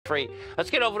free. Let's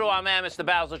get over to our man, Mr.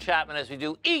 Basil Chapman, as we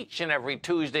do each and every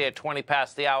Tuesday at 20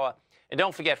 past the hour. And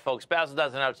don't forget, folks, Basil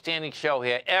does an outstanding show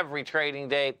here every trading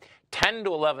day, 10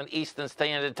 to 11 Eastern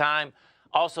Standard Time.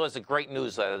 Also has a great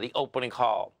newsletter, The Opening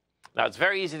Call. Now, it's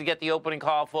very easy to get the opening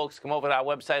call, folks. Come over to our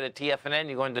website at TFNN.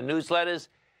 You go into newsletters,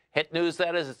 hit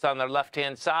newsletters. It's on the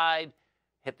left-hand side.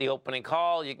 Hit the opening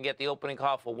call. You can get the opening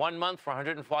call for 1 month for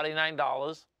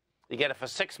 $149. You get it for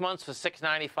 6 months for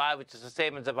 $695, which is a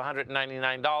savings of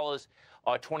 $199,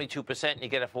 or 22%. And you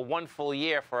get it for 1 full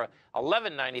year for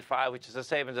 $1195, which is a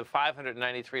savings of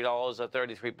 $593, or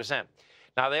 33%.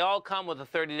 Now, they all come with a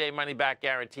 30-day money-back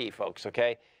guarantee, folks,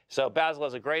 okay? So Basil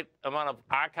has a great amount of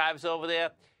archives over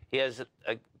there. He has,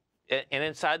 and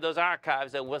inside those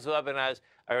archives, that was webinars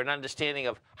are an understanding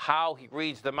of how he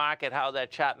reads the market, how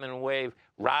that Chapman wave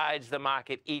rides the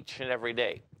market each and every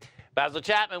day. Basil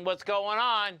Chapman, what's going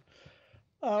on?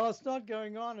 It's not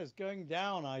going on, it's going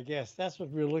down, I guess. That's what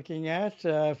we're looking at.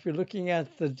 If you're looking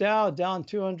at the Dow, down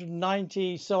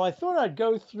 290. So I thought I'd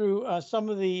go through some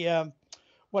of the,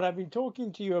 what I've been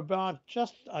talking to you about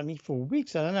for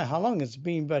weeks. I don't know how long it's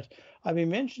been, but I've been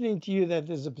mentioning to you that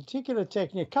there's a particular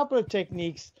technique, a couple of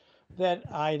techniques that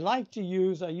I like to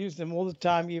use. I use them all the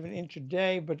time, even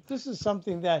intraday, but this is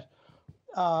something that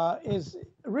is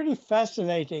really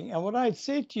fascinating. And what I'd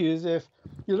say to you is if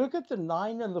you look at the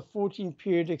 9 and the 14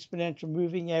 period exponential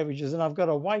moving averages, and I've got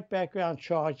a white background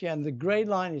chart here, and the gray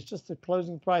line is just the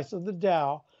closing price of the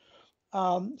Dow.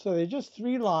 So they're just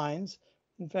 3 lines.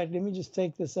 In fact, let me just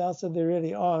take this out so there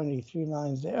really are only 3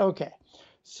 lines there. Okay.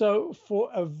 So for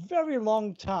a very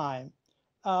long time,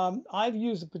 I've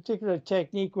used a particular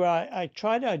technique where I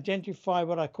try to identify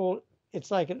what I call,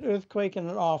 it's like an earthquake and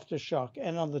an aftershock.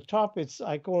 And on the top,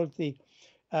 I call it the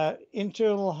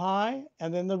internal high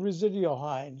and then the residual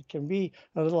high. And it can be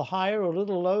a little higher or a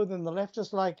little lower than the left,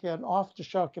 just like an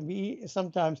aftershock can be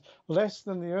sometimes less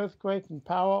than the earthquake in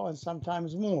power and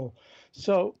sometimes more.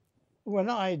 So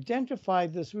when I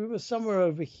identified this, we were somewhere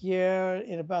over here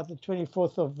in about the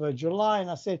 24th of July, and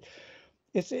I said,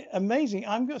 it's amazing.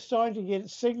 I'm starting to get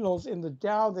signals in the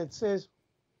Dow that says,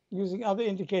 using other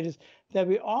indicators, that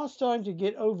we are starting to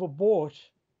get overbought,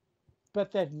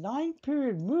 but that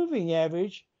 9-period moving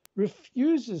average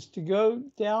refuses to go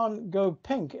down, go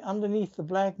pink underneath the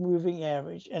black moving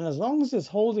average. And as long as it's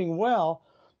holding well,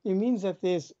 it means that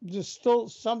there's still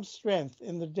some strength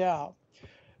in the Dow.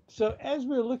 So as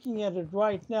we're looking at it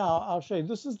right now, I'll show you.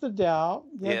 This is the Dow.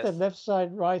 You have that left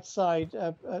side, right side.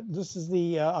 This is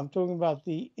the, I'm talking about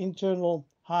the internal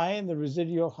high and the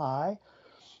residual high.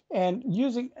 And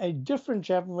using a different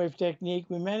Chapman wave technique,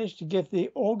 we managed to get the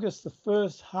August the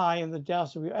 1st high in the Dow.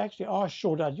 So we actually are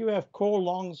short. I do have call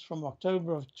longs from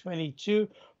October of 22.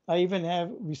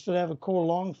 We still have a call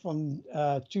long from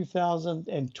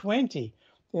 2020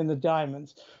 in the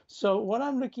diamonds. So what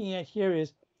I'm looking at here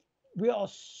is, we are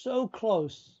so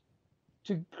close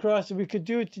to cross. We could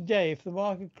do it today. If the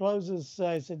market closes,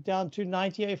 it's down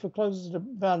 290. If it closes at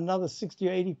about another 60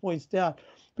 or 80 points down,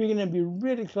 we're going to be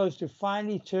really close to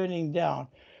finally turning down.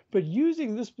 But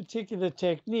using this particular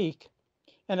technique,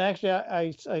 and actually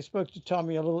I spoke to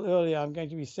Tommy a little earlier. I'm going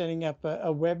to be setting up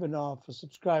a webinar for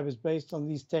subscribers based on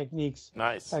these techniques.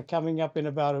 Nice. Coming up in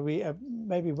about a week,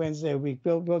 maybe Wednesday a week.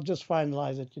 We'll just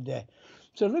finalize it today.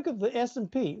 So look at the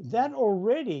S&P. That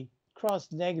already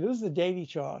crossed negative. This is the daily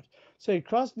chart. So it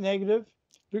crossed negative.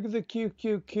 Look at the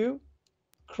QQQ,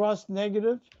 crossed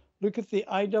negative. Look at the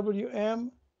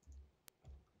IWM,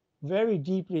 very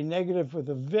deeply negative with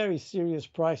a very serious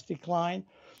price decline.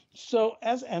 So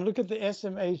and look at the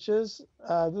SMHs. This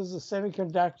is the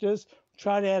semiconductors.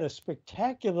 Tried to add a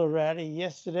spectacular rally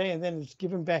yesterday, and then it's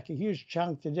given back a huge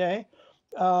chunk today.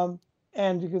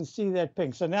 And you can see that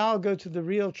pink. So now I'll go to the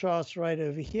real charts right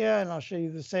over here, and I'll show you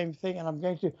the same thing. And I'm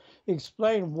going to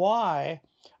explain why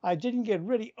I didn't get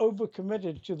really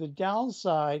overcommitted to the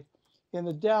downside in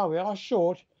the Dow. We are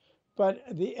short, but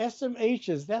the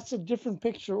SMHs, that's a different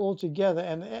picture altogether.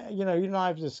 And, you and I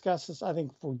have discussed this, I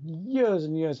think, for years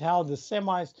and years, how the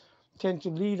semis tend to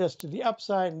lead us to the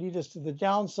upside and lead us to the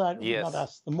downside. Yes. Not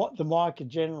us, the market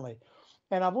generally.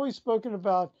 And I've always spoken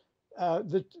about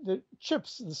the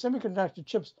chips, the semiconductor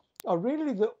chips, are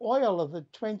really the oil of the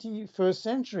 21st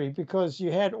century, because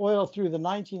you had oil through the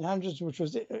 1900s, which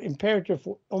was imperative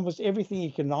for almost everything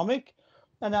economic,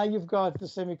 and now you've got the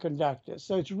semiconductors.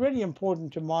 So it's really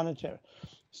important to monitor.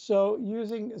 So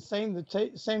using the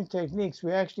same techniques,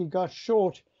 we actually got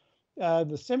short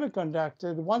the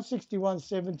semiconductor. The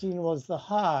 161.17 was the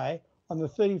high on the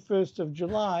 31st of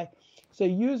July. So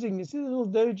using this little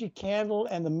doji candle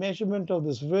and the measurement of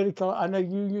this vertical, I know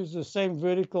you use the same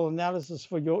vertical analysis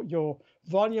for your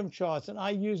volume charts, and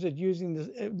I use it using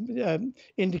the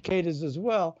indicators as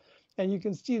well. And you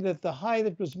can see that the high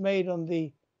that was made on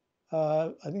the,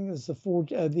 I think it's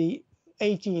the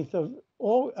 18th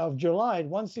of July at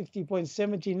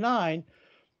 160.79,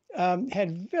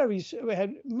 had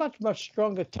much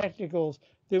stronger technicals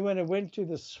than when it went to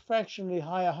this fractionally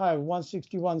higher high of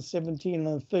 161.17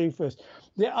 on the 31st.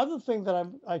 The other thing that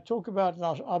I talk about, and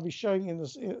I'll be showing in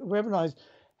this webinar, is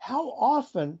how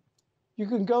often you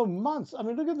can go months. I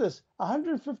mean, look at this.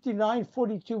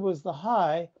 159.42 was the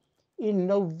high in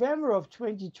November of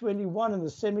 2021 in the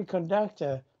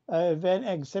semiconductor Van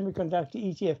Egg semiconductor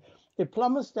ETF. It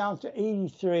plummets down to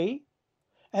 83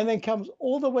 and then comes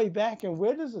all the way back. And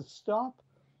where does it stop?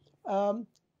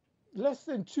 Less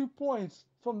than 2 points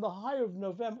from the high of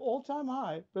November, all-time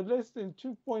high, but less than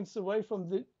 2 points away from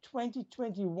the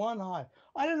 2021 high.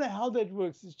 I don't know how that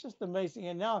works. It's just amazing.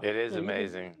 And now it is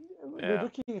amazing. We're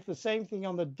looking at the same thing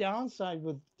on the downside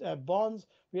with bonds.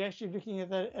 We're actually looking at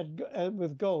that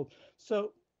with gold.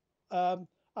 So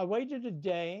I waited a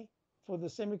day for the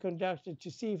semiconductor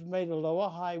to see if it made a lower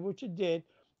high, which it did.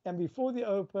 And before the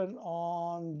open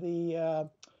on the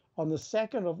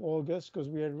 2nd of August, because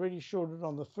we had already shorted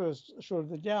on the first, shorted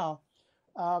the Dow,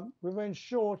 we went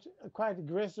short quite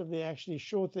aggressively, actually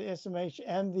short the SMH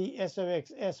and the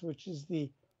SOXS, which is the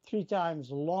 3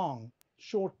 times long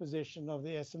short position of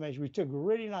the SMH. We took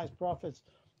really nice profits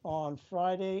on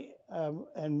Friday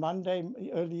and Monday,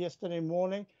 early yesterday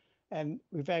morning, and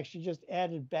we've actually just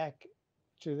added back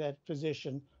to that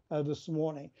position this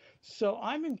morning. So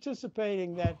I'm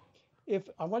anticipating that if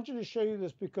I want you to show you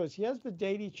this, because here's the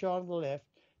daily chart on the left,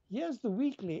 here's the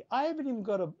weekly. I haven't even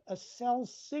got a sell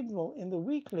signal in the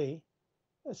weekly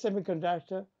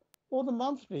semiconductor or the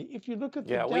monthly. If you look at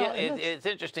the Dow, it's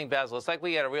interesting, Basil. It's like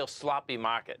we had a real sloppy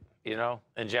market, you know,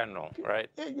 in general, right?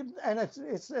 And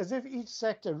it's as if each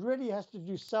sector really has to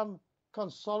do some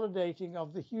consolidating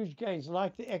of the huge gains,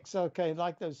 like the XLK,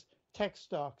 like those tech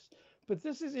stocks. But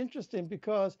this is interesting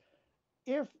because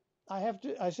if I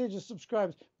say to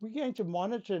subscribers, we're going to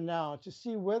monitor now to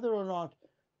see whether or not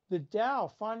the Dow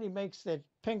finally makes that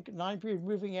pink 9-period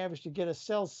moving average to get a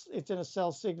sell. It's in a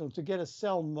sell signal to get a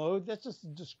sell mode. That's just a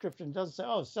description. It doesn't say,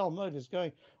 oh, sell mode is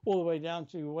going all the way down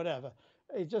to whatever.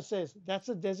 It just says that's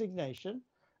a designation.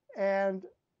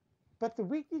 But the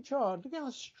weekly chart, look how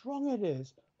strong it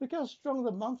is. Look how strong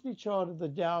the monthly chart of the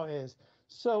Dow is.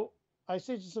 So I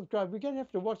say to subscribe, we're going to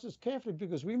have to watch this carefully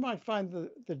because we might find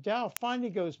the Dow finally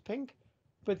goes pink,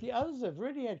 but the others have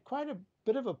really had quite a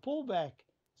bit of a pullback.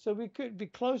 So we could be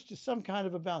close to some kind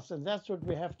of a bounce, and that's what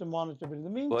we have to monitor. But in the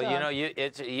meantime, well, you know,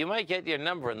 you might get your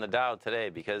number in the Dow today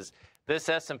because this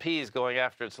S&P is going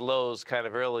after its lows kind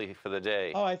of early for the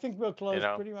day. Oh, I think we'll close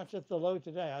pretty much at the low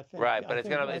today. I think. Right, but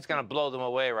it's gonna blow them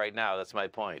away right now. That's my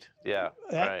point. Yeah.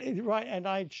 Right. Right, and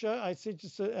I said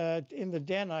just in the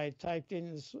den I typed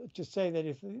in to say that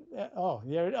if well,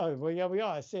 here we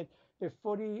are. I said if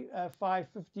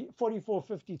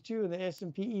 44.52 in the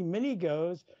S&P mini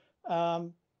goes.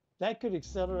 That could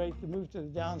accelerate the move to the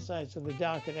downside, so the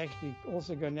Dow could actually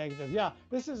also go negative. Yeah,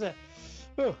 this is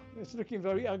it's looking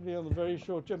very ugly on the very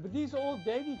short term. But these are all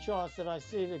daily charts that I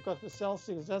see that got the sell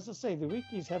signals. As I say, the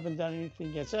weeklies haven't done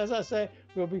anything yet. So as I say,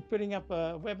 we'll be putting up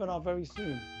a webinar very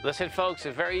soon. Listen, folks,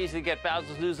 it's very easy to get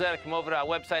Basil's newsletter. Come over to our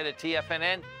website at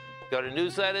TFNN. Go to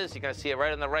newsletters. You're going to see it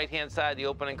right on the right-hand side, the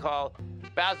opening call.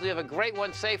 Basil, you have a great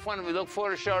one, safe one, and we look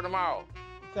forward to the show tomorrow.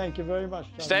 Thank you very much,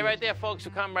 John. Stay right there, folks.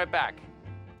 We'll come right back.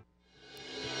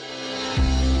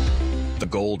 The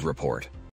Gold Report.